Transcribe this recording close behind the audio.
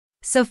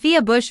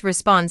Sophia Bush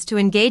responds to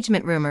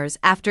engagement rumors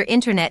after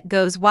internet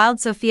goes wild.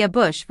 Sophia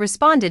Bush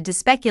responded to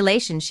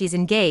speculation she's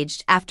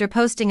engaged after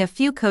posting a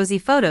few cozy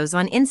photos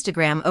on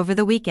Instagram over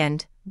the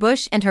weekend.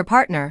 Bush and her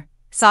partner,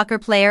 soccer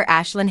player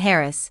Ashlyn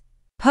Harris,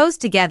 posed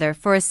together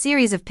for a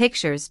series of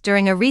pictures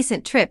during a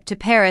recent trip to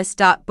Paris.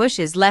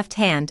 Bush's left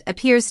hand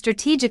appears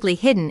strategically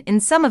hidden in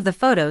some of the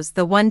photos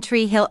the One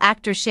Tree Hill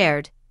actor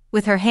shared,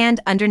 with her hand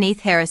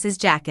underneath Harris's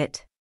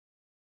jacket.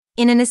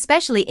 In an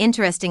especially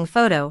interesting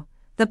photo,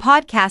 the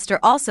podcaster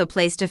also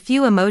placed a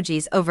few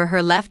emojis over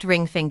her left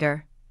ring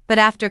finger, but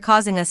after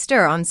causing a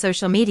stir on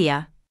social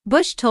media,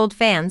 Bush told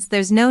fans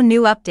there's no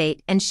new update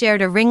and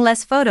shared a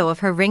ringless photo of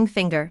her ring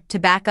finger to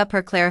back up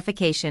her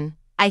clarification.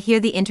 I hear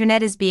the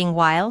internet is being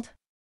wild?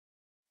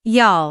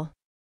 Y'all.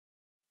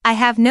 I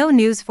have no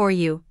news for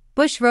you,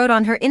 Bush wrote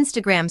on her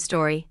Instagram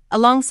story,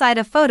 alongside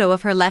a photo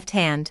of her left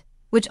hand,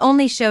 which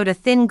only showed a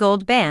thin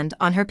gold band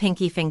on her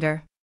pinky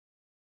finger.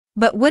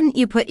 But wouldn't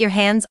you put your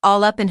hands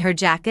all up in her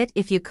jacket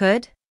if you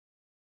could?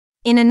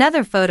 In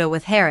another photo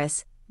with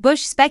Harris,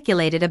 Bush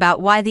speculated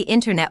about why the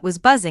internet was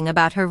buzzing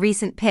about her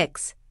recent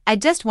pics. I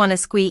just wanna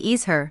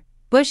squeeze her,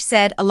 Bush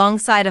said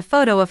alongside a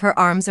photo of her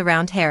arms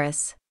around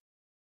Harris.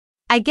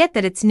 I get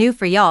that it's new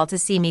for y'all to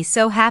see me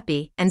so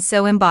happy and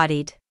so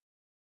embodied.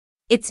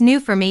 It's new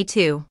for me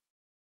too.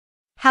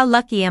 How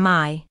lucky am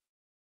I?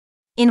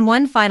 In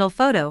one final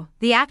photo,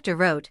 the actor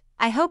wrote,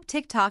 I hope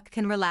TikTok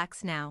can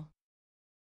relax now.